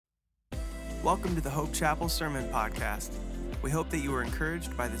Welcome to the Hope Chapel Sermon Podcast. We hope that you are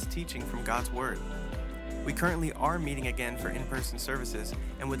encouraged by this teaching from God's Word. We currently are meeting again for in-person services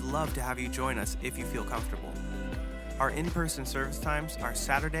and would love to have you join us if you feel comfortable. Our in-person service times are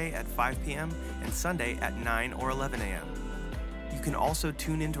Saturday at 5 p.m. and Sunday at 9 or 11 a.m. You can also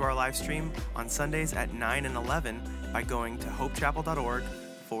tune into our live stream on Sundays at 9 and 11 by going to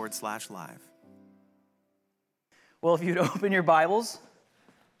hopechapel.org/live. Well, if you'd open your Bibles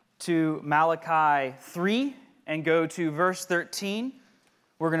to Malachi 3 and go to verse 13,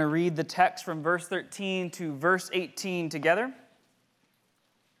 we're going to read the text from verse 13 to verse 18 together.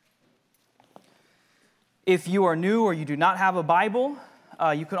 If you are new or you do not have a Bible,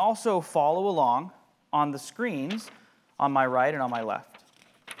 you can also follow along on the screens on my right and on my left.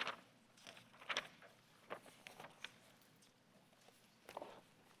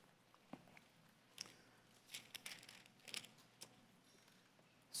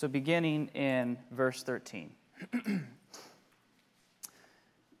 So beginning in verse 13.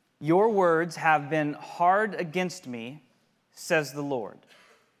 Your words have been hard against me, says the Lord.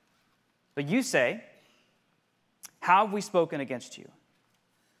 But you say, how have we spoken against you?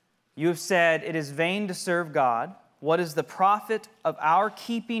 You have said, it is vain to serve God. What is the profit of our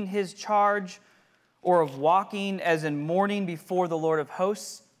keeping his charge, or of walking as in mourning before the Lord of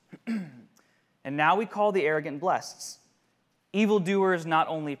hosts? And now we call the arrogant blessed. Evildoers not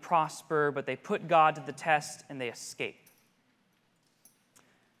only prosper, but they put God to the test and they escape.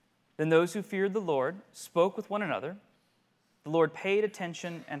 Then those who feared the Lord spoke with one another. The Lord paid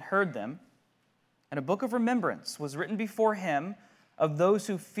attention and heard them. And a book of remembrance was written before him of those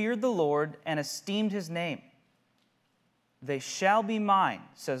who feared the Lord and esteemed his name. They shall be mine,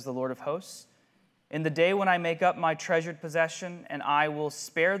 says the Lord of hosts, in the day when I make up my treasured possession, and I will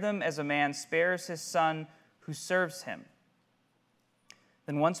spare them as a man spares his son who serves him.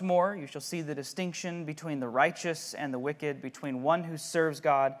 Then once more you shall see the distinction between the righteous and the wicked, between one who serves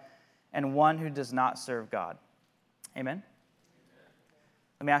God and one who does not serve God. Amen?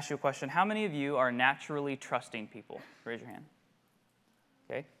 Let me ask you a question. How many of you are naturally trusting people? Raise your hand.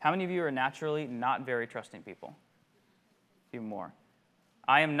 Okay. How many of you are naturally not very trusting people? A few more.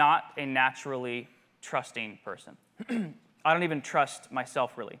 I am not a naturally trusting person. I don't even trust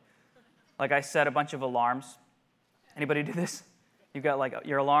myself, really. Like, I set a bunch of alarms. Anybody do this? You've got like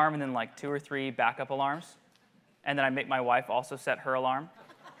your alarm and then like 2 or 3 backup alarms. And then I make my wife also set her alarm.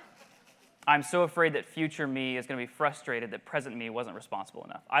 I'm so afraid that future me is going to be frustrated that present me wasn't responsible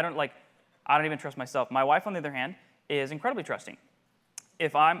enough. I don't even trust myself. My wife, on the other hand, is incredibly trusting.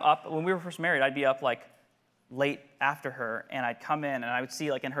 If I'm up, when we were first married, I'd be up like late after her, and I'd come in and I would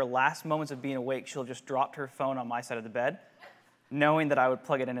see like in her last moments of being awake, she'll just drop her phone on my side of the bed, knowing that I would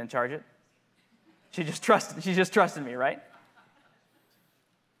plug it in and charge it. She just trusted me, right?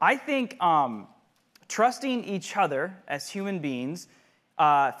 I think trusting each other as human beings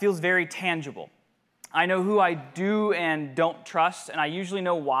feels very tangible. I know who I do and don't trust, and I usually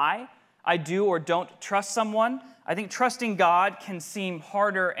know why I do or don't trust someone. I think trusting God can seem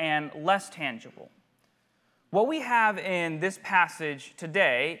harder and less tangible. What we have in this passage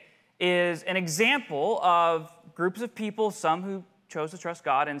today is an example of groups of people, some who chose to trust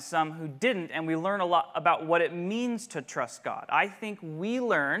God and some who didn't, and we learn a lot about what it means to trust God. I think we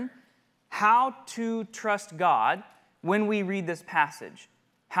learn how to trust God when we read this passage.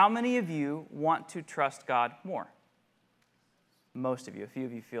 How many of you want to trust God more? Most of you. A few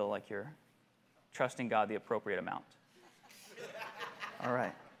of you feel like you're trusting God the appropriate amount. All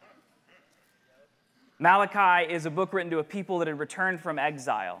right. Malachi is a book written to a people that had returned from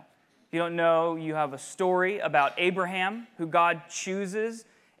exile. If you don't know, you have a story about Abraham, who God chooses.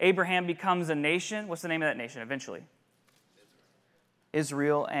 Abraham becomes a nation. What's the name of that nation eventually?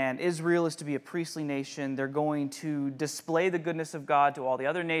 Israel. And Israel is to be a priestly nation. They're going to display the goodness of God to all the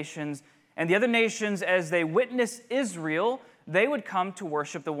other nations. And the other nations, as they witness Israel, they would come to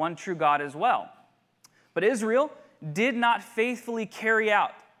worship the one true God as well. But Israel did not faithfully carry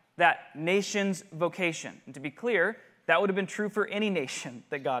out that nation's vocation. And to be clear, that would have been true for any nation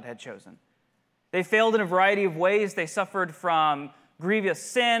that God had chosen. They failed in a variety of ways. They suffered from grievous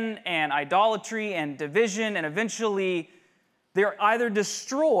sin and idolatry and division, and eventually they're either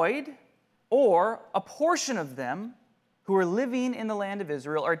destroyed or a portion of them who are living in the land of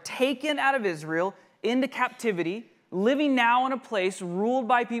Israel are taken out of Israel into captivity, living now in a place ruled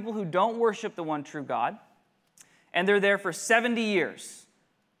by people who don't worship the one true God. And they're there for 70 years.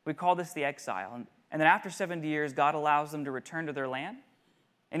 We call this the exile. And then after 70 years, God allows them to return to their land.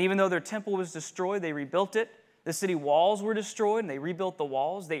 And even though their temple was destroyed, they rebuilt it. The city walls were destroyed, and they rebuilt the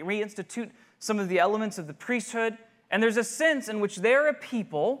walls. They reinstitute some of the elements of the priesthood. And there's a sense in which they're a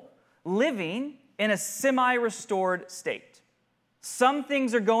people living in a semi-restored state. Some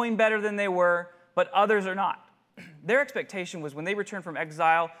things are going better than they were, but others are not. Their expectation was when they returned from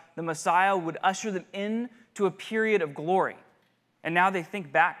exile, the Messiah would usher them into a period of glory. And now they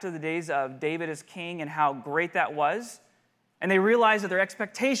think back to the days of David as king and how great that was. And they realize that their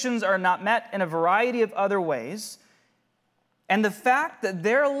expectations are not met in a variety of other ways. And the fact that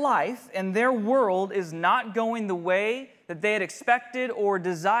their life and their world is not going the way that they had expected or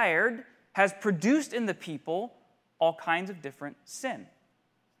desired has produced in the people all kinds of different sin.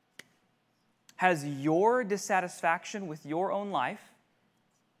 Has your dissatisfaction with your own life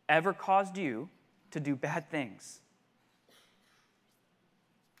ever caused you to do bad things?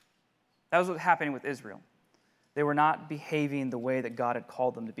 That was what was happening with Israel. They were not behaving the way that God had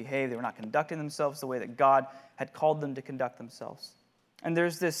called them to behave. They were not conducting themselves the way that God had called them to conduct themselves. And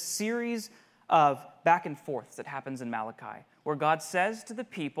there's this series of back and forths that happens in Malachi, where God says to the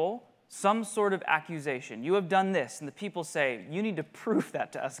people some sort of accusation. You have done this. And the people say, you need to prove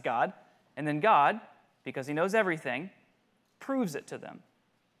that to us, God. And then God, because he knows everything, proves it to them.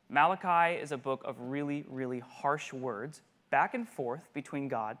 Malachi is a book of really, really harsh words, back and forth between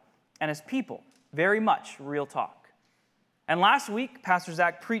God and his people. Very much real talk. And last week, Pastor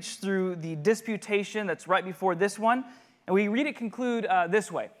Zach preached through the disputation that's right before this one. And we read it conclude this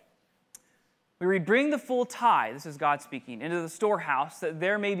way. We read, bring the full tithe, this is God speaking, into the storehouse, that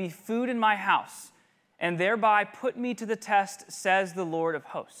there may be food in my house, and thereby put me to the test, says the Lord of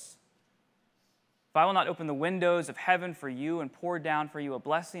hosts. If I will not open the windows of heaven for you and pour down for you a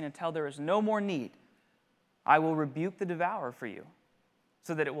blessing until there is no more need, I will rebuke the devourer for you,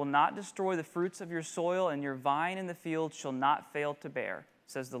 so that it will not destroy the fruits of your soil, and your vine in the field shall not fail to bear,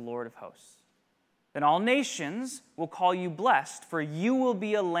 says the Lord of hosts. Then all nations will call you blessed, for you will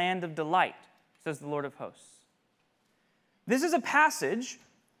be a land of delight, says the Lord of hosts. This is a passage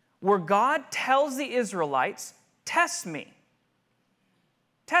where God tells the Israelites, test me.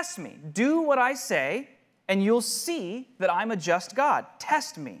 Test me. Do what I say, and you'll see that I'm a just God.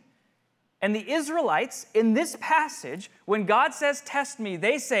 Test me. And the Israelites, in this passage, when God says, test me,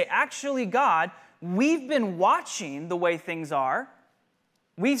 they say, actually, God, we've been watching the way things are.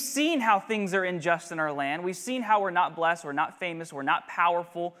 We've seen how things are unjust in our land. We've seen how we're not blessed, we're not famous, we're not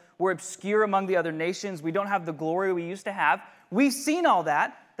powerful, we're obscure among the other nations, we don't have the glory we used to have. We've seen all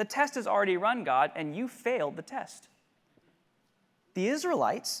that. The test has already run, God, and you failed the test. The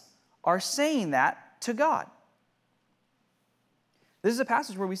Israelites are saying that to God. This is a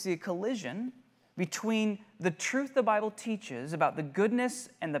passage where we see a collision between the truth the Bible teaches about the goodness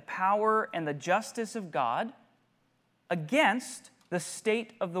and the power and the justice of God against the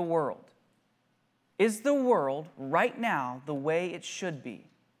state of the world. Is the world right now the way it should be?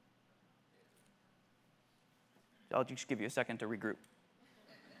 I'll just give you a second to regroup.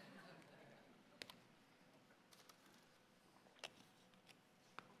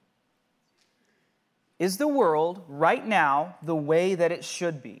 Is the world right now the way that it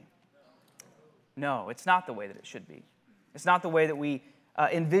should be? No, it's not the way that it should be. It's not the way that we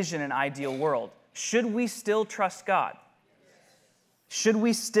envision an ideal world. Should we still trust God? Should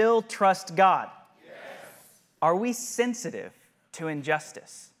we still trust God? Yes. Are we sensitive to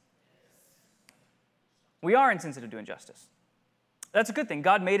injustice? We are insensitive to injustice. That's a good thing.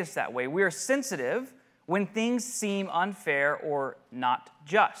 God made us that way. We are sensitive when things seem unfair or not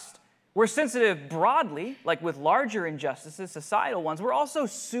just. We're sensitive broadly, like with larger injustices, societal ones. We're also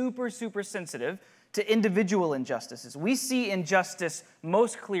super, super sensitive to individual injustices. We see injustice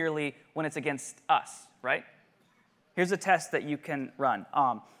most clearly when it's against us, right? Here's a test that you can run.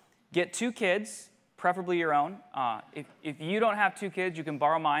 Get 2 kids, preferably your own. If you don't have 2 kids, you can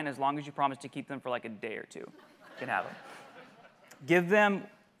borrow mine as long as you promise to keep them for like a day or 2. You can have them. Give them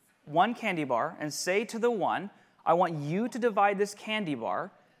 1 candy bar and say to the one, I want you to divide this candy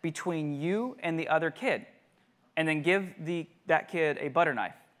bar between you and the other kid. And then give that kid a butter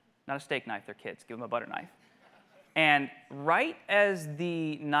knife. Not a steak knife, they're kids. Give them a butter knife. And right as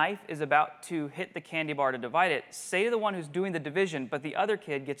the knife is about to hit the candy bar to divide it, say to the one who's doing the division, but the other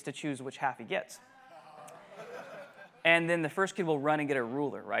kid gets to choose which half he gets. And then the first kid will run and get a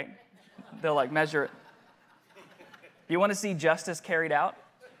ruler, right? They'll like measure it. You want to see justice carried out?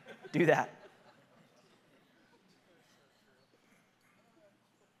 Do that.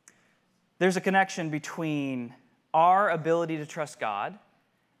 There's a connection between our ability to trust God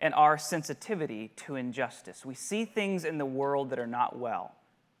and our sensitivity to injustice. We see things in the world that are not well,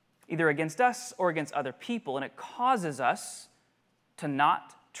 either against us or against other people, and it causes us to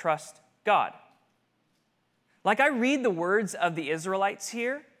not trust God. Like I read the words of the Israelites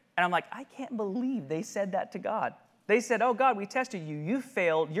here, and I'm like, I can't believe they said that to God. They said, oh, God, we tested you. You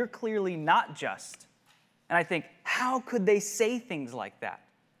failed. You're clearly not just. And I think, how could they say things like that?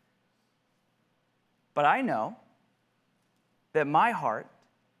 But I know that my heart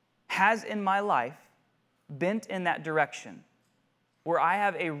has in my life bent in that direction, where I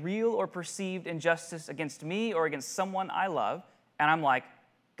have a real or perceived injustice against me or against someone I love, and I'm like,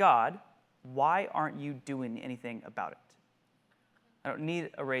 God, why aren't you doing anything about it? I don't need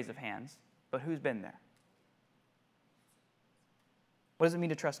a raise of hands, but who's been there? What does it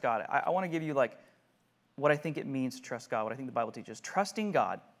mean to trust God? I want to give you what I think it means to trust God, what I think the Bible teaches. Trusting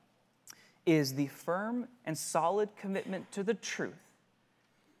God is the firm and solid commitment to the truth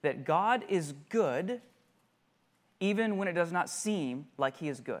that God is good even when it does not seem like he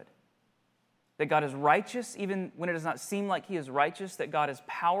is good. That God is righteous even when it does not seem like he is righteous. That God is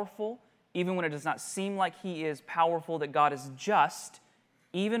powerful even when it does not seem like he is powerful. That God is just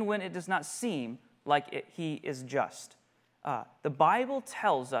even when it does not seem like he is just. The Bible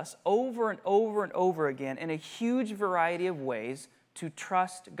tells us over and over and over again in a huge variety of ways to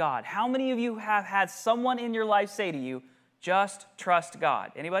trust God. How many of you have had someone in your life say to you, just trust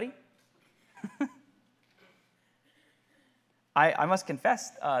God? Anybody? I must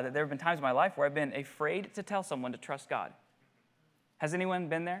confess that there have been times in my life where I've been afraid to tell someone to trust God. Has anyone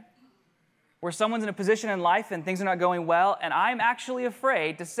been there? Where someone's in a position in life and things are not going well, and I'm actually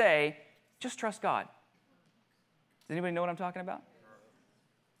afraid to say, just trust God. Does anybody know what I'm talking about?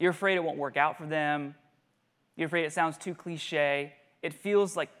 You're afraid it won't work out for them. You're afraid it sounds too cliche. It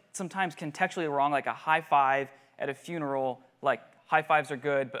feels like sometimes contextually wrong, like a high five at a funeral. Like high fives are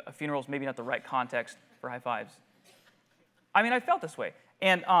good, but a funeral is maybe not the right context for high fives. I mean, I felt this way.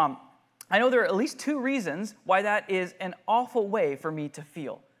 And I know there are at least two reasons why that is an awful way for me to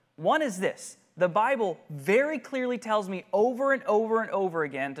feel. One is this. The Bible very clearly tells me over and over and over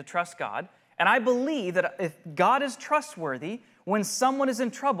again to trust God. And I believe that if God is trustworthy, when someone is in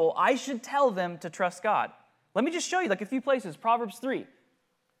trouble, I should tell them to trust God. Let me just show you a few places. Proverbs 3.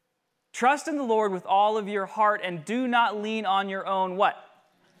 Trust in the Lord with all of your heart and do not lean on your own what?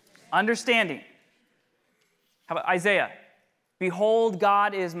 Understanding. How about Isaiah? Behold,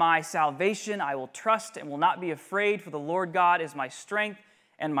 God is my salvation. I will trust and will not be afraid, for the Lord God is my strength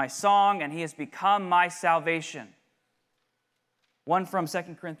and my song, and he has become my salvation. One from 2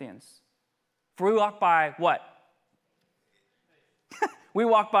 Corinthians. For we walk by what? We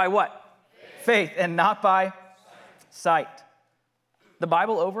walk by what? Faith, and not by sight. The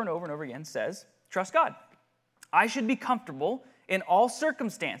Bible over and over and over again says, trust God. I should be comfortable in all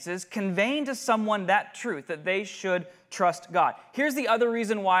circumstances conveying to someone that truth, that they should trust God. Here's the other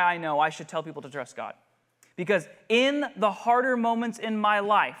reason why I know I should tell people to trust God. Because in the harder moments in my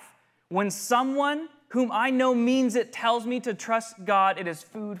life, when someone whom I know means it tells me to trust God, it is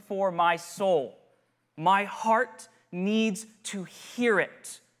food for my soul. My heart needs to hear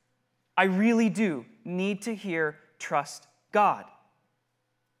it. I really do need to hear trust God.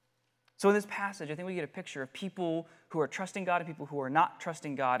 So in this passage, I think we get a picture of people who are trusting God and people who are not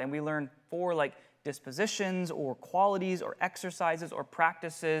trusting God, and we learn 4 dispositions or qualities or exercises or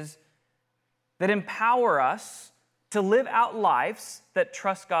practices that empower us to live out lives that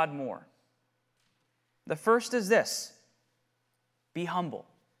trust God more. The first is this: be humble.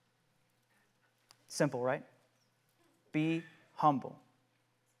 Simple, right? Be humble.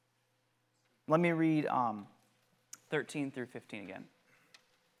 Let me read 13 through 15 again.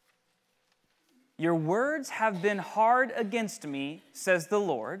 Your words have been hard against me, says the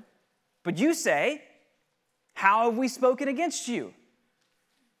Lord, but you say, how have we spoken against you?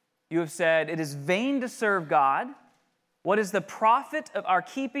 You have said, it is vain to serve God. What is the profit of our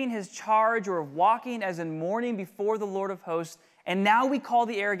keeping his charge or of walking as in mourning before the Lord of hosts? And now we call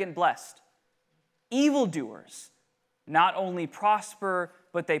the arrogant blessed. Evildoers not only prosper,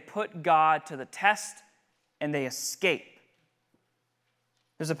 but they put God to the test and they escape.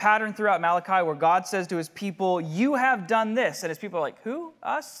 There's a pattern throughout Malachi where God says to his people, you have done this. And his people are like, who?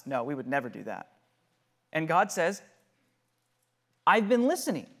 Us? No, we would never do that. And God says, I've been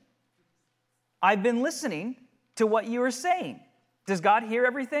listening. I've been listening to what you are saying. Does God hear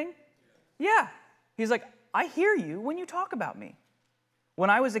everything? Yeah. He's like, I hear you when you talk about me.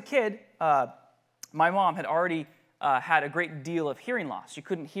 When I was a kid, my mom had already had a great deal of hearing loss. She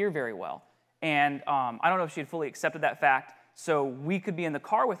couldn't hear very well. And I don't know if she had fully accepted that fact. So we could be in the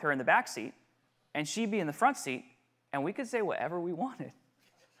car with her in the back seat, and she'd be in the front seat, and we could say whatever we wanted.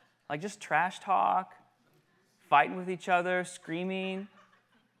 Like just trash talk, fighting with each other, screaming.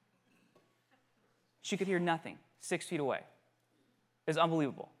 She could hear nothing 6 feet away. It was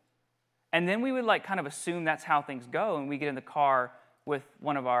unbelievable. And then we would kind of assume that's how things go, and we get in the car with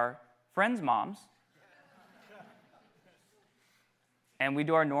one of our friends' moms, and we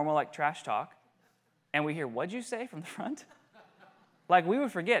do our normal like trash talk, and we hear, "What'd you say?" from the front. Like we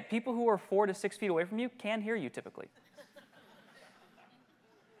would forget. People who are 4 to 6 feet away from you can hear you typically.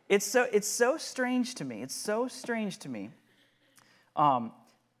 It's so strange to me. It's so strange to me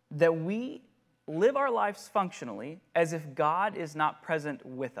that we live our lives functionally as if God is not present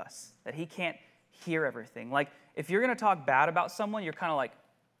with us, that he can't hear everything. Like, if you're going to talk bad about someone, you're kind of like,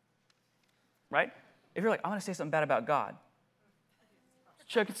 right? If you're like, I'm going to say something bad about God,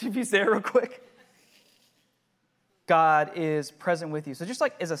 check and see if he's there real quick. God is present with you. So just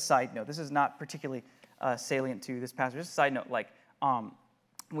like as a side note, this is not particularly salient to this passage, just a side note, like,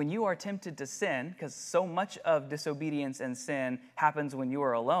 when you are tempted to sin, because so much of disobedience and sin happens when you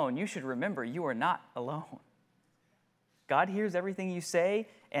are alone, you should remember you are not alone. God hears everything you say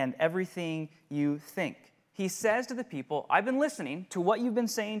and everything you think. He says to the people, I've been listening to what you've been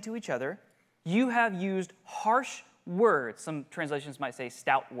saying to each other. You have used harsh words, some translations might say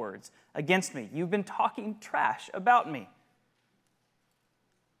stout words, against me. You've been talking trash about me.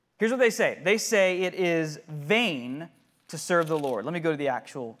 Here's what they say. They say it is vain to serve the Lord. Let me go to the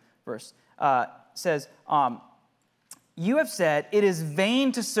actual verse. It says, you have said it is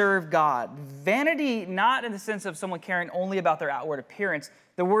vain to serve God. Vanity, not in the sense of someone caring only about their outward appearance.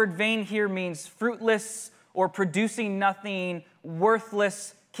 The word vain here means fruitless or producing nothing,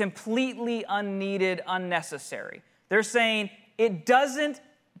 worthless, completely unneeded, unnecessary. They're saying it doesn't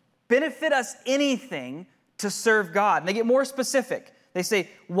benefit us anything to serve God. And they get more specific. They say,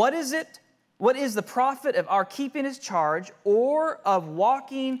 what is it? What is the profit of our keeping his charge or of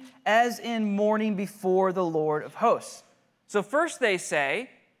walking as in mourning before the Lord of hosts? So first they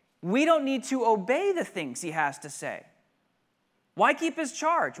say, we don't need to obey the things he has to say. Why keep his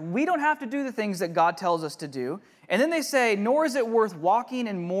charge? We don't have to do the things that God tells us to do. And then they say, nor is it worth walking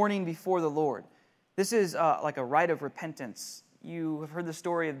and mourning before the Lord. This is like a rite of repentance. You have heard the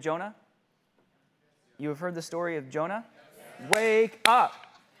story of Jonah? You have heard the story of Jonah? Wake up.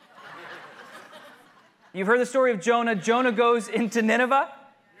 You've heard the story of Jonah. Jonah goes into Nineveh.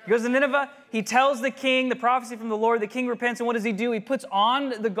 He goes to Nineveh. He tells the king the prophecy from the Lord. The king repents, and what does he do? He puts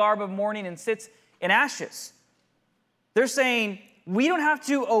on the garb of mourning and sits in ashes. They're saying, we don't have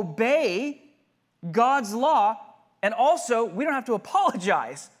to obey God's law, and also we don't have to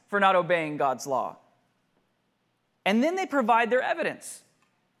apologize for not obeying God's law. And then they provide their evidence.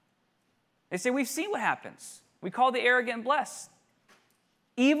 They say, we've seen what happens. We call the arrogant blessed.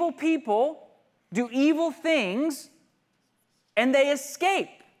 Evil people do evil things, and they escape.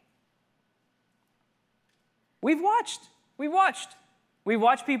 We've watched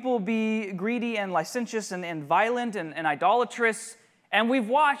people be greedy and licentious and violent and idolatrous, and we've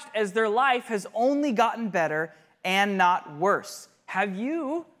watched as their life has only gotten better and not worse. Have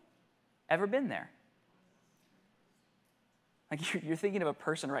you ever been there? Like you're thinking of a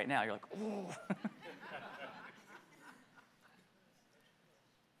person right now. You're like, ooh.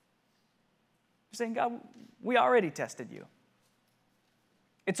 You're saying, God, we already tested you.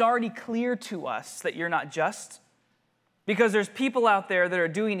 It's already clear to us that you're not just, because there's people out there that are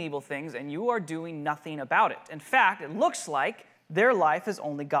doing evil things and you are doing nothing about it. In fact, it looks like their life has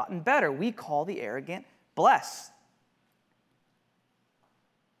only gotten better. We call the arrogant blessed.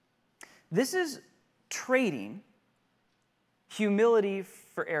 This is trading humility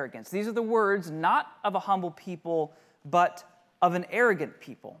for arrogance. These are the words not of a humble people, but of an arrogant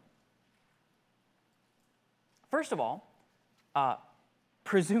people. First of all,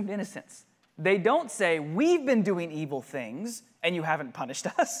 presumed innocence. They don't say, we've been doing evil things and you haven't punished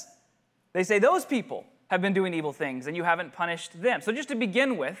us. They say, those people have been doing evil things and you haven't punished them. So just to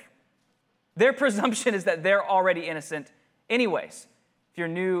begin with, their presumption is that they're already innocent anyways. If you're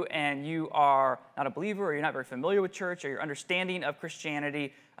new and you are not a believer or you're not very familiar with church or your understanding of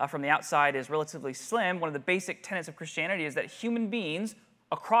Christianity from the outside is relatively slim, one of the basic tenets of Christianity is that human beings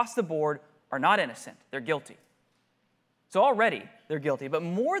across the board are not innocent. They're guilty. So already they're guilty. But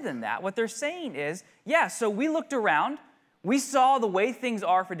more than that, what they're saying is, yeah, so we looked around. We saw the way things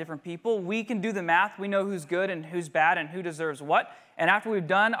are for different people. We can do the math. We know who's good and who's bad and who deserves what. And after we've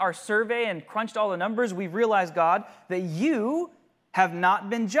done our survey and crunched all the numbers, we've realized, God, that you have not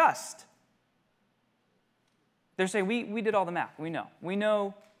been just. They're saying, we did all the math. We know. We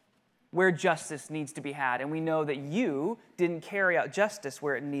know where justice needs to be had. And we know that you didn't carry out justice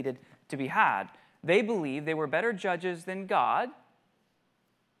where it needed to be had. They believed they were better judges than God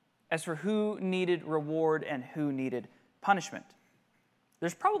as for who needed reward and who needed punishment.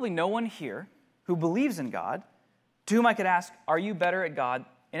 There's probably no one here who believes in God to whom I could ask, are you better at God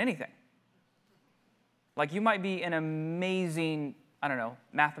in anything? Like you might be an amazing,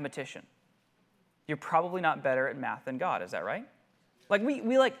 mathematician. You're probably not better at math than God, is that right? Like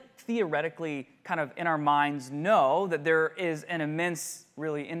we like theoretically kind of in our minds know that there is an immense,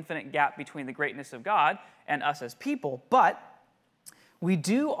 really infinite gap between the greatness of God and us as people, but we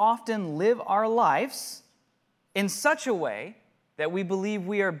do often live our lives in such a way that we believe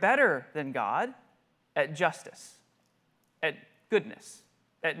we are better than God at justice, at goodness,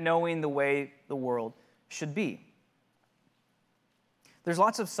 at knowing the way the world should be. There's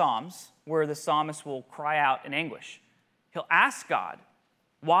lots of Psalms where the psalmist will cry out in anguish. He'll ask God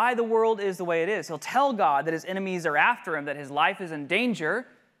why the world is the way it is. He'll tell God that his enemies are after him, that his life is in danger,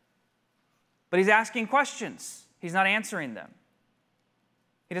 but he's asking questions. He's not answering them.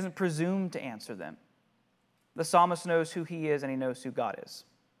 He doesn't presume to answer them. The psalmist knows who he is and he knows who God is.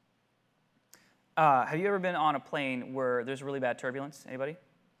 Have you ever been on a plane where there's really bad turbulence? Anybody?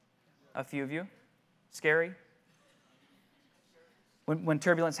 A few of you? Scary? When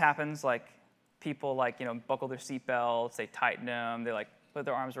turbulence happens, like people buckle their seatbelts, they tighten them, they put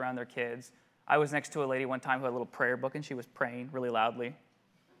their arms around their kids. I was next to a lady one time who had a little prayer book and she was praying really loudly.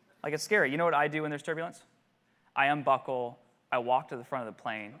 It's scary. You know what I do when there's turbulence? I unbuckle, I walk to the front of the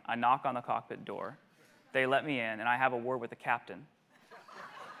plane, I knock on the cockpit door, they let me in, and I have a word with the captain.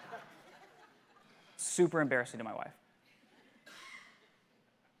 Super embarrassing to my wife.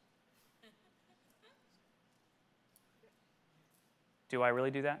 Do I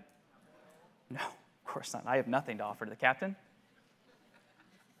really do that? No, of course not. I have nothing to offer to the captain.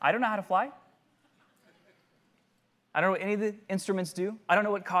 I don't know how to fly. I don't know what any of the instruments do. I don't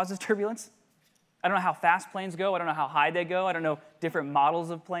know what causes turbulence. I don't know how fast planes go. I don't know how high they go. I don't know different models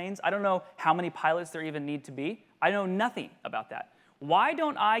of planes. I don't know how many pilots there even need to be. I know nothing about that. Why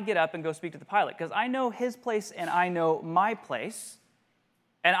don't I get up and go speak to the pilot? Because I know his place and I know my place,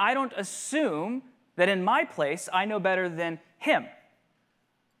 and I don't assume that in my place I know better than him.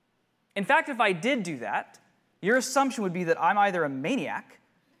 In fact, if I did do that, your assumption would be that I'm either a maniac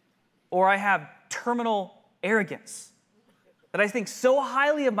or I have terminal arrogance. That I think so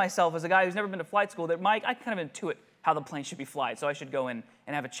highly of myself as a guy who's never been to flight school that I can kind of intuit how the plane should be flied, so I should go in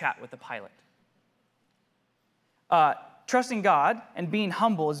and have a chat with the pilot. Trusting God and being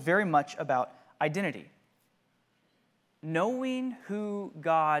humble is very much about identity. Knowing who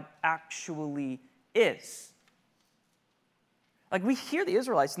God actually is. We hear the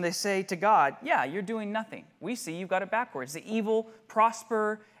Israelites and they say to God, yeah, you're doing nothing. We see you've got it backwards. The evil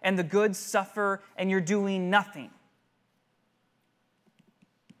prosper and the good suffer and you're doing nothing.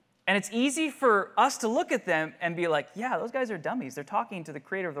 And it's easy for us to look at them and be like, yeah, those guys are dummies. They're talking to the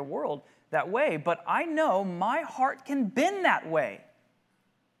creator of the world that way. But I know my heart can bend that way.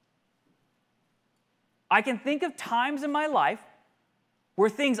 I can think of times in my life where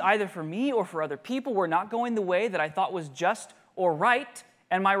things either for me or for other people were not going the way that I thought was just or right.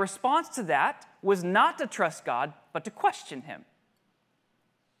 And my response to that was not to trust God, but to question him.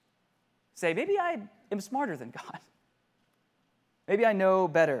 Say, maybe I am smarter than God. Maybe I know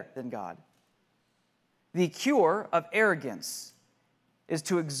better than God. The cure of arrogance is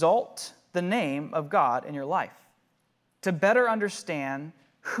to exalt the name of God in your life, to better understand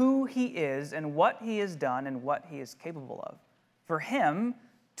who he is and what he has done and what he is capable of, for him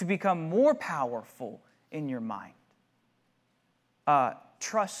to become more powerful in your mind.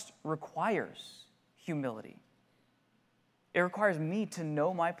 Trust requires humility. It requires me to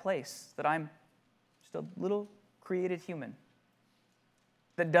know my place, that I'm just a little created human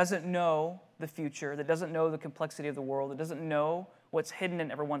that doesn't know the future, that doesn't know the complexity of the world, that doesn't know what's hidden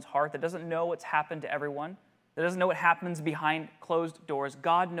in everyone's heart, that doesn't know what's happened to everyone, that doesn't know what happens behind closed doors.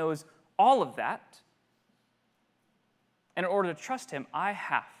 God knows all of that. And in order to trust him, I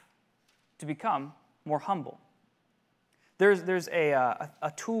have to become more humble. There's a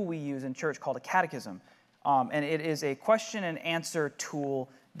tool we use in church called a catechism, and it is a question and answer tool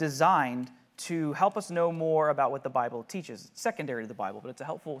designed to help us know more about what the Bible teaches. It's secondary to the Bible, but it's a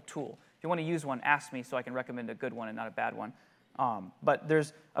helpful tool. If you want to use one, ask me so I can recommend a good one and not a bad one. But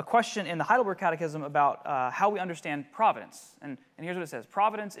there's a question in the Heidelberg Catechism about how we understand providence. And here's what it says.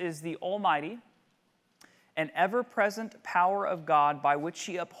 Providence is the almighty and ever-present power of God by which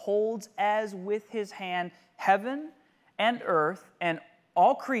he upholds as with his hand heaven and earth and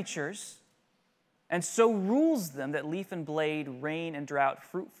all creatures, and so rules them that leaf and blade, rain and drought,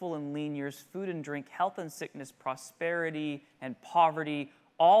 fruitful and lean years, food and drink, health and sickness, prosperity and poverty,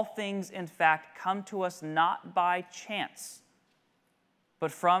 all things, in fact, come to us not by chance,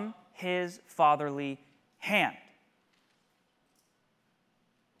 but from his fatherly hand.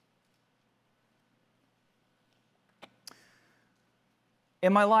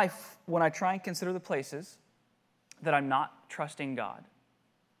 In my life, when I try and consider the places that I'm not trusting God,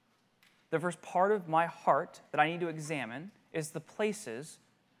 the first part of my heart that I need to examine is the places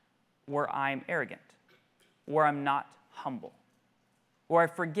where I'm arrogant, where I'm not humble, where I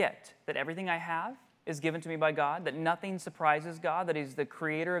forget that everything I have is given to me by God, that nothing surprises God, that He's the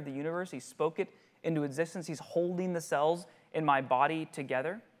creator of the universe. He spoke it into existence. He's holding the cells in my body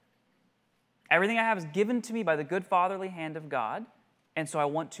together. Everything I have is given to me by the good fatherly hand of God, and so I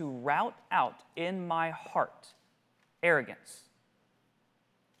want to rout out in my heart arrogance.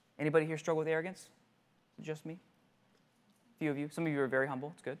 Anybody here struggle with arrogance? Just me? A few of you. Some of you are very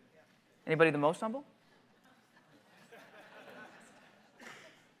humble. It's good. Anybody the most humble?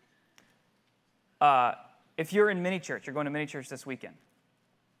 If you're in mini church, you're going to mini church this weekend,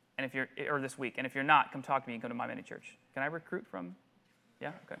 and this week, and if you're not, come talk to me and come to my mini church. Can I recruit from?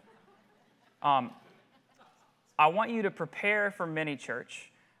 Yeah, okay. I want you to prepare for mini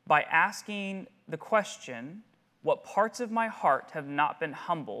church by asking the question, what parts of my heart have not been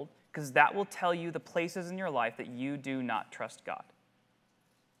humbled? Because that will tell you the places in your life that you do not trust God.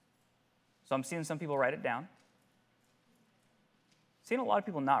 So I'm seeing some people write it down. Seeing a lot of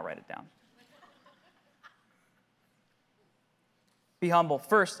people not write it down. Be humble.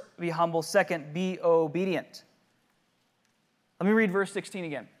 First, be humble. Second, be obedient. Let me read verse 16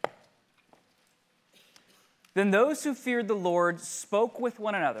 again. Then those who feared the Lord spoke with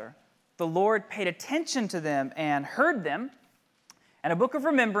one another. The Lord paid attention to them and heard them. And a book of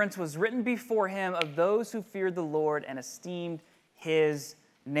remembrance was written before him of those who feared the Lord and esteemed his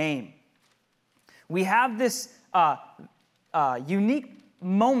name. We have this unique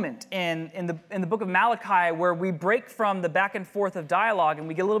moment in the book of Malachi where we break from the back and forth of dialogue and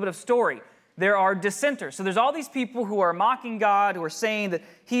we get a little bit of story. There are dissenters. So there's all these people who are mocking God, who are saying that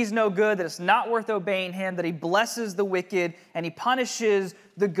he's no good, that it's not worth obeying him, that he blesses the wicked and he punishes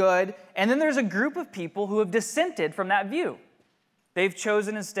the good. And then there's a group of people who have dissented from that view. They've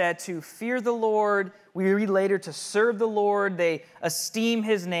chosen instead to fear the Lord. We read later to serve the Lord. They esteem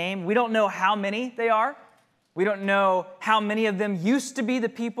his name. We don't know how many they are. We don't know how many of them used to be the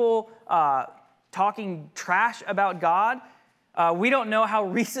people talking trash about God. We don't know how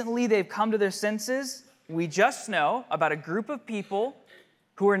recently they've come to their senses. We just know about a group of people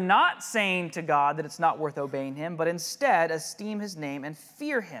who are not saying to God that it's not worth obeying him, but instead esteem his name and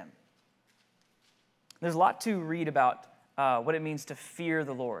fear him. There's a lot to read about what it means to fear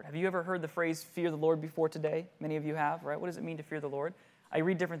the Lord. Have you ever heard the phrase fear the Lord before today? Many of you have, right? What does it mean to fear the Lord? I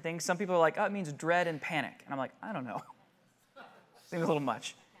read different things. Some people are like, oh, it means dread and panic. And I'm like, I don't know. Seems a little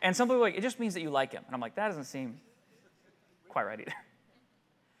much. And some people are like, it just means that you like him. And I'm like, that doesn't seem quite right either.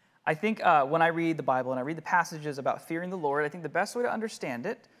 I think when I read the Bible and I read the passages about fearing the Lord, I think the best way to understand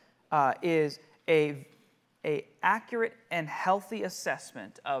it is a accurate and healthy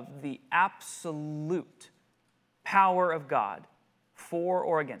assessment of the absolute power of God for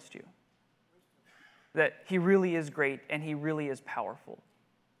or against you. That he really is great and he really is powerful.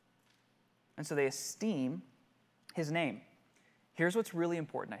 And so they esteem his name. Here's what's really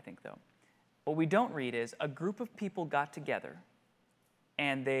important, I think, though. What we don't read is a group of people got together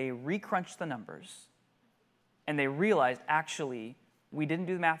and they recrunched the numbers and they realized, actually, we didn't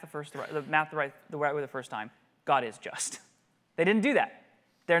do the math the right way the first time. God is just. They didn't do that.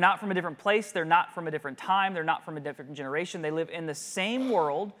 They're not from a different place. They're not from a different time. They're not from a different generation. They live in the same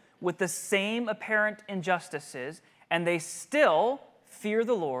world with the same apparent injustices, and they still fear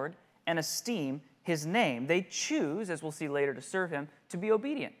the Lord and esteem his name. They choose, as we'll see later, to serve him, to be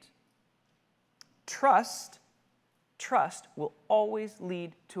obedient. Trust will always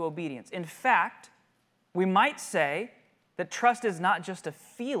lead to obedience. In fact, we might say that trust is not just a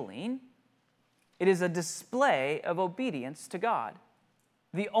feeling, it is a display of obedience to God.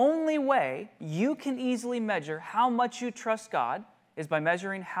 The only way you can easily measure how much you trust God is by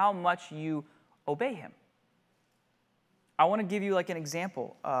measuring how much you obey him. I want to give you like an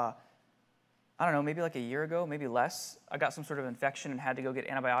example. I don't know, maybe like a year ago, maybe less, I got some sort of infection and had to go get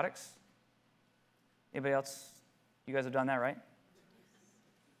antibiotics. Anybody else? You guys have done that, right?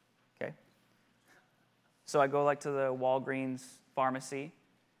 Okay. So I go like to the Walgreens pharmacy,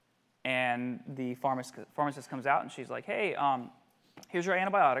 and the pharmacist comes out, and she's like, hey, here's your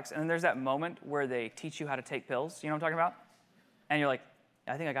antibiotics. And then there's that moment where they teach you how to take pills. You know what I'm talking about? And you're like,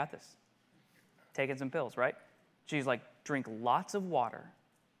 I think I got this. Taking some pills, right? She's like, drink lots of water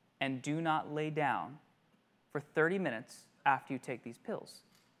and do not lay down for 30 minutes after you take these pills.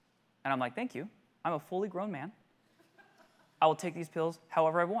 And I'm like, thank you. I'm a fully grown man. I will take these pills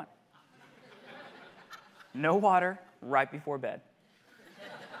however I want. No water right before bed.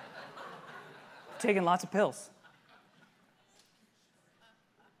 Taking lots of pills.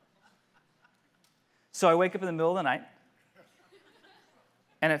 So I wake up in the middle of the night,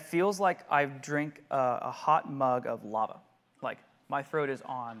 and it feels like I've drank a hot mug of lava. Like, my throat is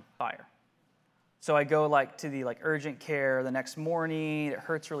on fire. So I go to the urgent care the next morning. It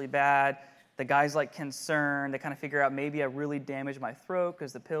hurts really bad. The guy's concerned. They kind of figure out maybe I really damaged my throat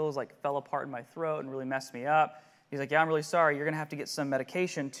because the pills fell apart in my throat and really messed me up. He's like, yeah, I'm really sorry. You're going to have to get some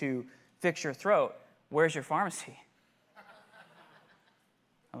medication to fix your throat. Where's your pharmacy?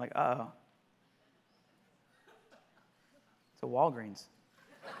 I'm like, uh-oh. It's a Walgreens.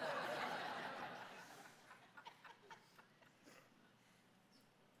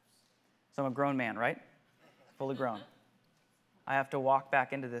 So I'm a grown man, right? Fully grown. I have to walk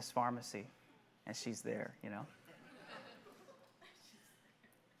back into this pharmacy, and she's there,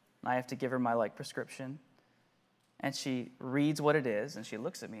 I have to give her my prescription, and she reads what it is, and she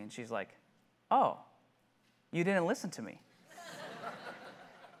looks at me, and she's like, oh, you didn't listen to me.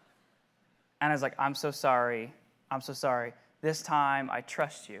 And I was like, I'm so sorry. This time, I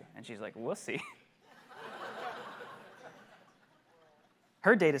trust you. And she's like, we'll see.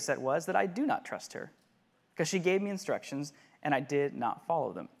 Her data set was that I do not trust her because she gave me instructions and I did not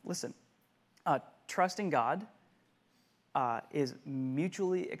follow them. Listen, trusting God is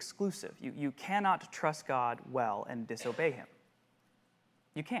mutually exclusive. You cannot trust God well and disobey him.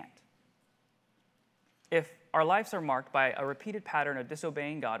 You can't. If our lives are marked by a repeated pattern of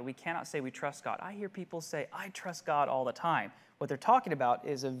disobeying God, we cannot say we trust God. I hear people say, I trust God all the time. What they're talking about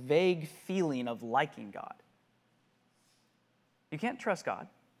is a vague feeling of liking God. You can't trust God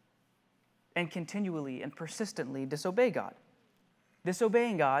and continually and persistently disobey God.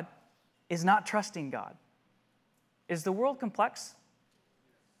 Disobeying God is not trusting God. Is the world complex?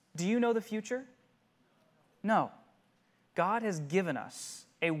 Do you know the future? No. God has given us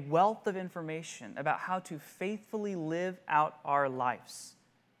a wealth of information about how to faithfully live out our lives.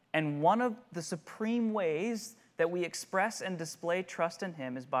 And one of the supreme ways that we express and display trust in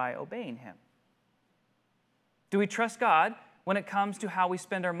him is by obeying him. Do we trust God when it comes to how we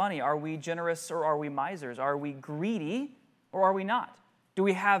spend our money? Are we generous or are we misers? Are we greedy or are we not? Do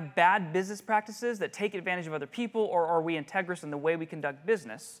we have bad business practices that take advantage of other people, or are we integrous in the way we conduct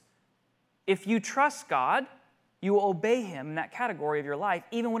business? If you trust God, you will obey him in that category of your life,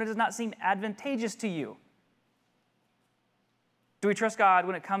 even when it does not seem advantageous to you. Do we trust God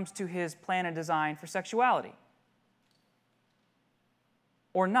when it comes to his plan and design for sexuality?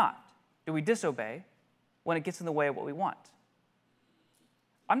 Or not? Do we disobey when it gets in the way of what we want?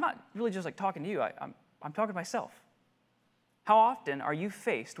 I'm not really just talking to you. I'm talking to myself. How often are you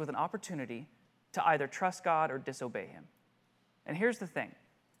faced with an opportunity to either trust God or disobey him? And here's the thing.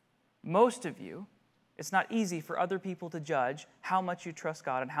 Most of you, it's not easy for other people to judge how much you trust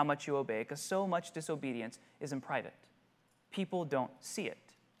God and how much you obey, because so much disobedience is in private. People don't see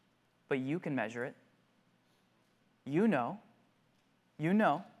it, but you can measure it. You know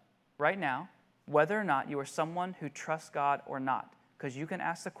right now whether or not you are someone who trusts God or not, because you can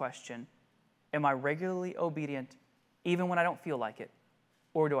ask the question, am I regularly obedient even when I don't feel like it,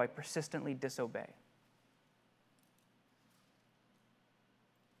 or do I persistently disobey?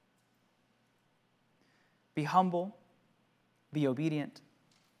 Be humble, be obedient,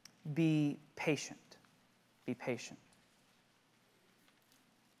 be patient. Be patient.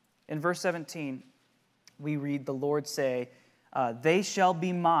 In verse 17, we read the Lord say, they shall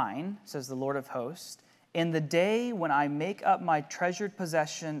be mine, says the Lord of hosts, in the day when I make up my treasured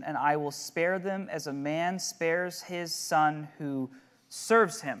possession, and I will spare them as a man spares his son who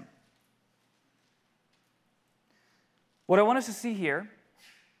serves him. What I want us to see here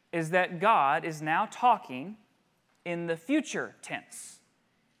is that God is now talking in the future tense.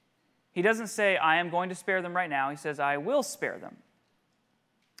 He doesn't say, I am going to spare them right now. He says, I will spare them.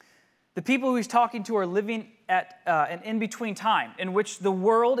 The people who he's talking to are living at an in-between time in which the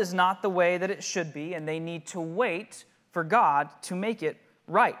world is not the way that it should be, and they need to wait for God to make it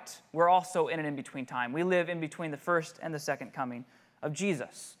right. We're also in an in-between time. We live in between the first and the second coming of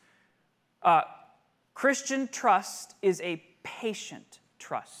Jesus. Christian trust is a patient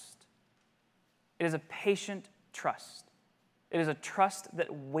trust. It is a patient trust. It is a trust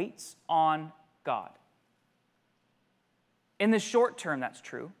that waits on God. In the short term, that's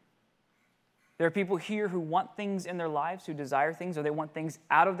true. There are people here who want things in their lives, who desire things, or they want things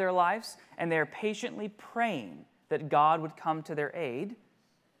out of their lives, and they are patiently praying that God would come to their aid.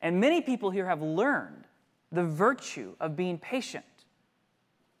 And many people here have learned the virtue of being patient.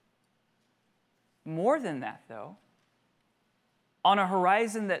 More than that, though, on a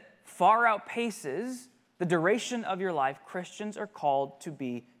horizon that far outpaces the duration of your life, Christians are called to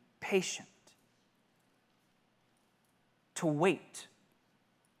be patient, to wait,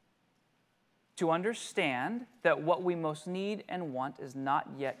 to understand that what we most need and want is not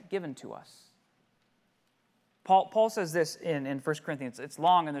yet given to us. Paul says this in 1 Corinthians. It's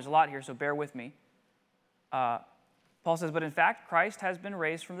long and there's a lot here, so bear with me. Paul says, "But in fact, Christ has been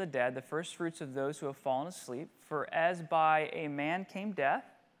raised from the dead, the first fruits of those who have fallen asleep. For as by a man came death,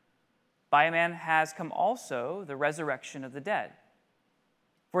 by a man has come also the resurrection of the dead.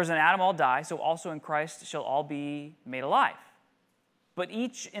 For as in Adam all die, so also in Christ shall all be made alive. But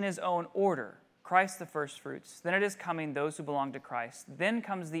each in his own order, Christ the first fruits, then it is coming those who belong to Christ. Then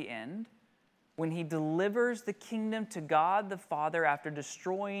comes the end, when he delivers the kingdom to God the Father after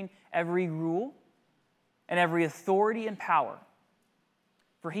destroying every rule and every authority and power.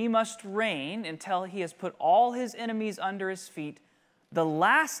 For he must reign until he has put all his enemies under his feet. The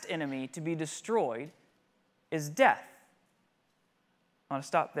last enemy to be destroyed is death." I want to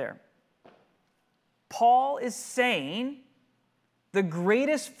stop there. Paul is saying the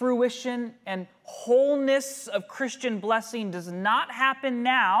greatest fruition and wholeness of Christian blessing does not happen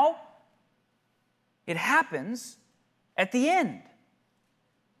now. It happens at the end.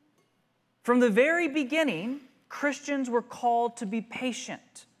 From the very beginning, Christians were called to be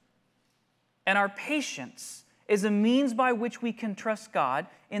patient. And our patience is a means by which we can trust God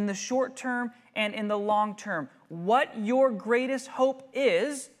in the short term and in the long term. What your greatest hope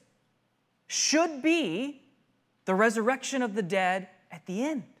is should be the resurrection of the dead at the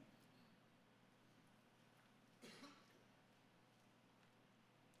end.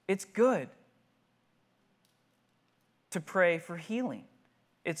 It's good to pray for healing.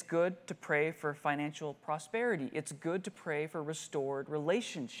 It's good to pray for financial prosperity. It's good to pray for restored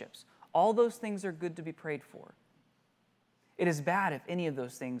relationships. All those things are good to be prayed for. It is bad if any of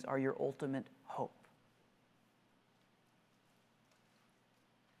those things are your ultimate hope.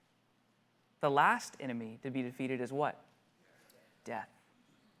 The last enemy to be defeated is what? Death.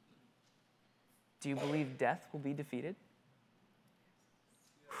 Do you believe death will be defeated?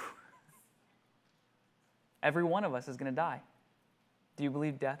 Every one of us is going to die. Do you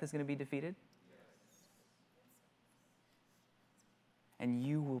believe death is going to be defeated? And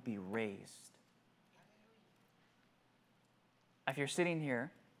you will be raised. If you're sitting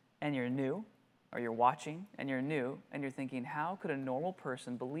here and you're new, or you're watching and you're new, and you're thinking, how could a normal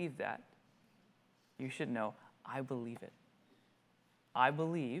person believe that? You should know, I believe it. I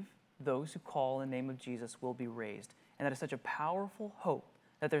believe those who call in the name of Jesus will be raised. And that is such a powerful hope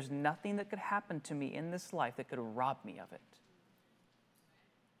that there's nothing that could happen to me in this life that could rob me of it.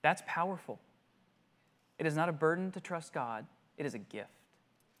 That's powerful. It is not a burden to trust God. It is a gift.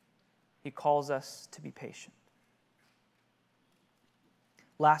 He calls us to be patient.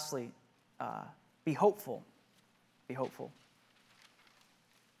 Lastly, be hopeful. Be hopeful.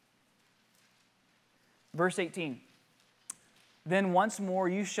 Verse 18. "Then once more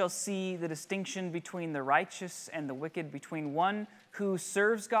you shall see the distinction between the righteous and the wicked, between one who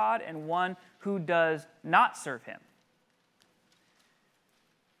serves God and one who does not serve him."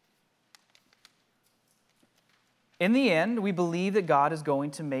 In the end, we believe that God is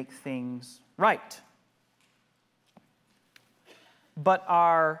going to make things right. But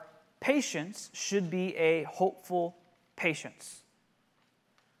our patience should be a hopeful patience.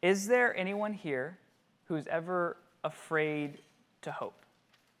 Is there anyone here who's ever afraid to hope?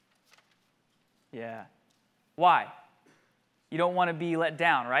 Yeah. Why? You don't want to be let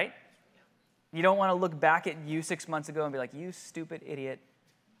down, right? You don't want to look back at you 6 months ago and be like, you stupid idiot.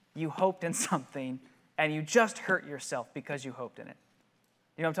 You hoped in something and you just hurt yourself because you hoped in it.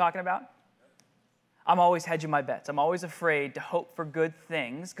 You know what I'm talking about? I'm always hedging my bets. I'm always afraid to hope for good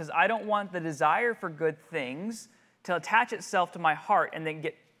things because I don't want the desire for good things to attach itself to my heart and then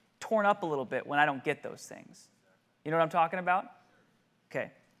get torn up a little bit when I don't get those things. You know what I'm talking about?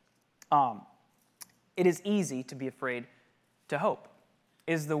 Okay. It is easy to be afraid to hope.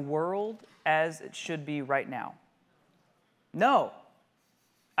 Is the world as it should be right now? No.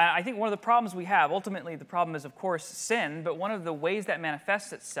 I think one of the problems we have, ultimately the problem is, of course, sin, but one of the ways that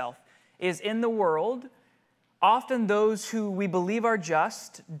manifests itself is in the world, often those who we believe are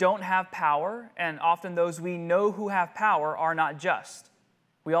just don't have power, and often those we know who have power are not just.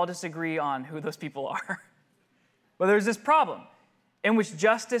 We all disagree on who those people are. But there's this problem in which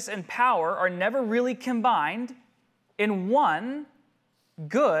justice and power are never really combined in one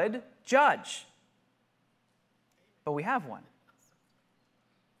good judge. But we have one.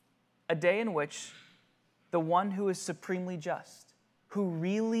 A day in which the one who is supremely just, who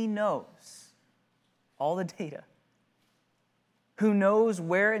really knows all the data, who knows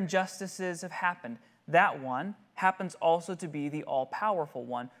where injustices have happened, that one happens also to be the all-powerful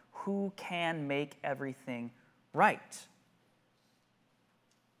one who can make everything right.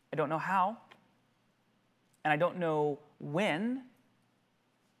 I don't know how, and I don't know when,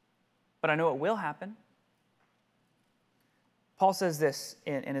 but I know it will happen. Paul says this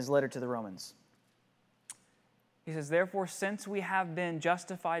in his letter to the Romans. He says, "Therefore, since we have been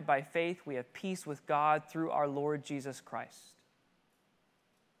justified by faith, we have peace with God through our Lord Jesus Christ.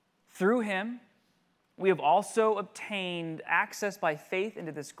 Through him, we have also obtained access by faith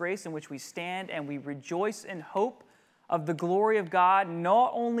into this grace in which we stand, and we rejoice in hope of the glory of God.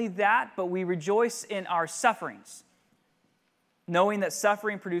 Not only that, but we rejoice in our sufferings, knowing that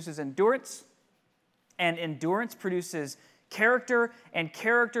suffering produces endurance, and endurance produces character, and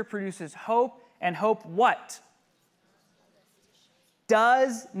character produces hope, and hope what?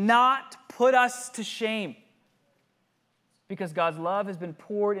 Does not put us to shame, because God's love has been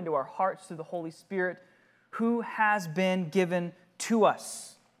poured into our hearts through the Holy Spirit, who has been given to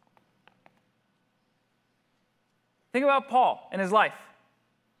us." Think about Paul and his life.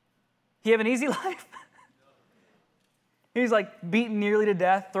 He have an easy life? He's like beaten nearly to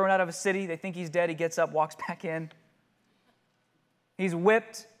death, thrown out of a city. They think he's dead. He gets up, walks back in. He's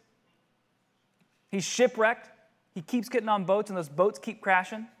whipped. He's shipwrecked. He keeps getting on boats, and those boats keep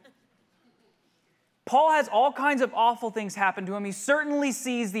crashing. Paul has all kinds of awful things happen to him. He certainly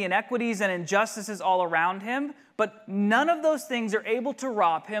sees the inequities and injustices all around him, but none of those things are able to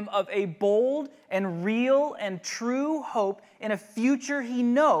rob him of a bold and real and true hope in a future he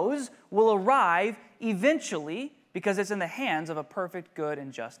knows will arrive eventually, because it's in the hands of a perfect, good,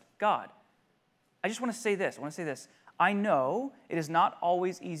 and just God. I just want to say this. I know it is not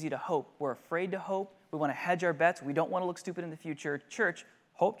always easy to hope. We're afraid to hope. We want to hedge our bets. We don't want to look stupid in the future. Church,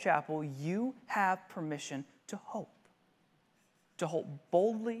 Hope Chapel, you have permission to hope. To hope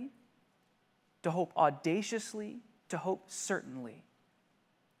boldly, to hope audaciously, to hope certainly.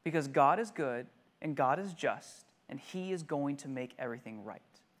 Because God is good and God is just, and he is going to make everything right.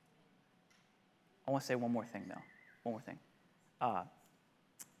 I want to say one more thing, though. One more thing.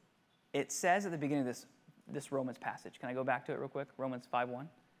 It says at the beginning of this Romans passage, can I go back to it real quick? Romans 5:1. It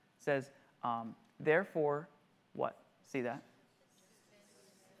says, therefore, what? See that?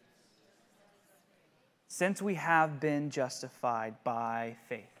 Since we have been justified by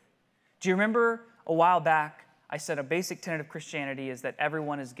faith. Do you remember a while back I said a basic tenet of Christianity is that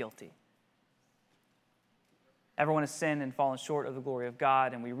everyone is guilty? Everyone has sinned and fallen short of the glory of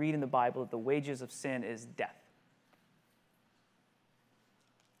God, and we read in the Bible that the wages of sin is death.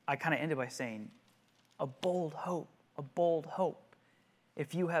 I kind of ended by saying, a bold hope, a bold hope.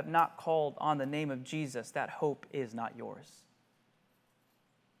 If you have not called on the name of Jesus, that hope is not yours.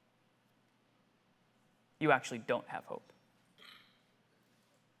 You actually don't have hope.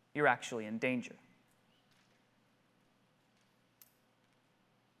 You're actually in danger.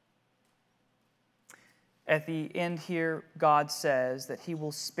 At the end here, God says that he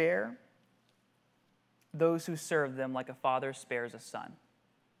will spare those who serve them like a father spares a son.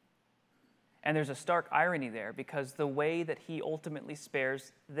 And there's a stark irony there, because the way that he ultimately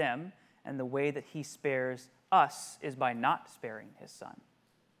spares them and the way that he spares us is by not sparing his son.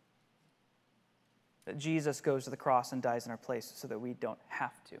 That Jesus goes to the cross and dies in our place so that we don't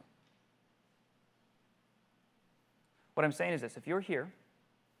have to. What I'm saying is this: if you're here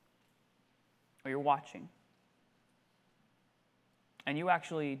or you're watching and you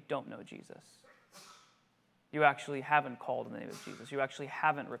actually don't know Jesus, you actually haven't called on the name of Jesus, you actually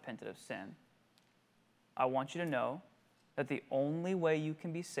haven't repented of sin, I want you to know that the only way you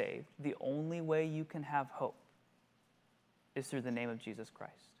can be saved, the only way you can have hope, is through the name of Jesus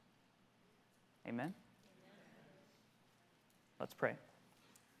Christ. Amen? Let's pray.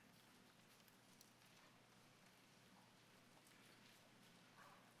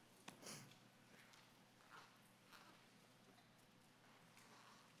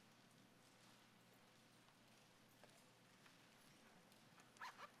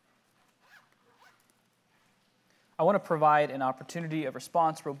 I want to provide an opportunity of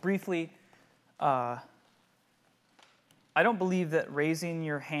response real briefly. I don't believe that raising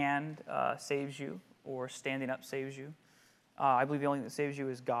your hand saves you or standing up saves you. I believe the only thing that saves you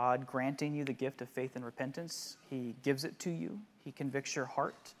is God granting you the gift of faith and repentance. He gives it to you. He convicts your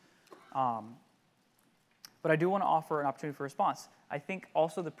heart. But I do want to offer an opportunity for response. I think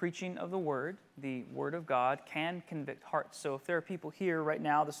also the preaching of the Word of God, can convict hearts. So if there are people here right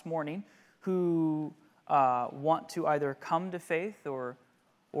now this morning who want to either come to faith or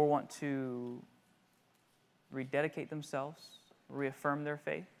want to rededicate themselves, reaffirm their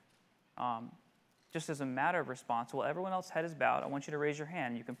faith, just as a matter of response, while everyone else head is bowed, I want you to raise your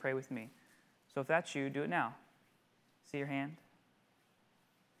hand. You can pray with me. So if that's you, do it now. See your hand?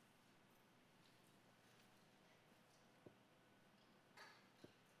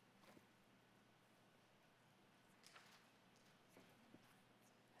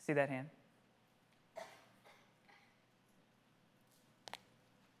 See that hand?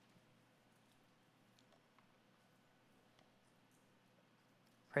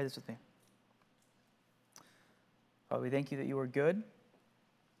 Pray this with me. Father, we thank you that you are good.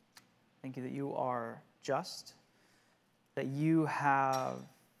 Thank you that you are just, that you have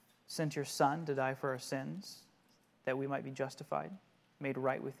sent your Son to die for our sins, that we might be justified, made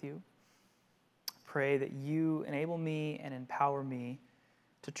right with you. Pray that you enable me and empower me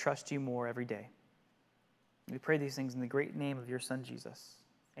to trust you more every day. We pray these things in the great name of your Son, Jesus.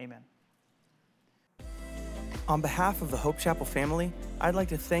 Amen. On behalf of the Hope Chapel family, I'd like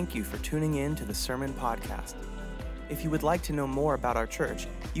to thank you for tuning in to the Sermon Podcast. If you would like to know more about our church,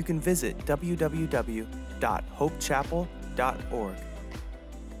 you can visit www.hopechapel.org.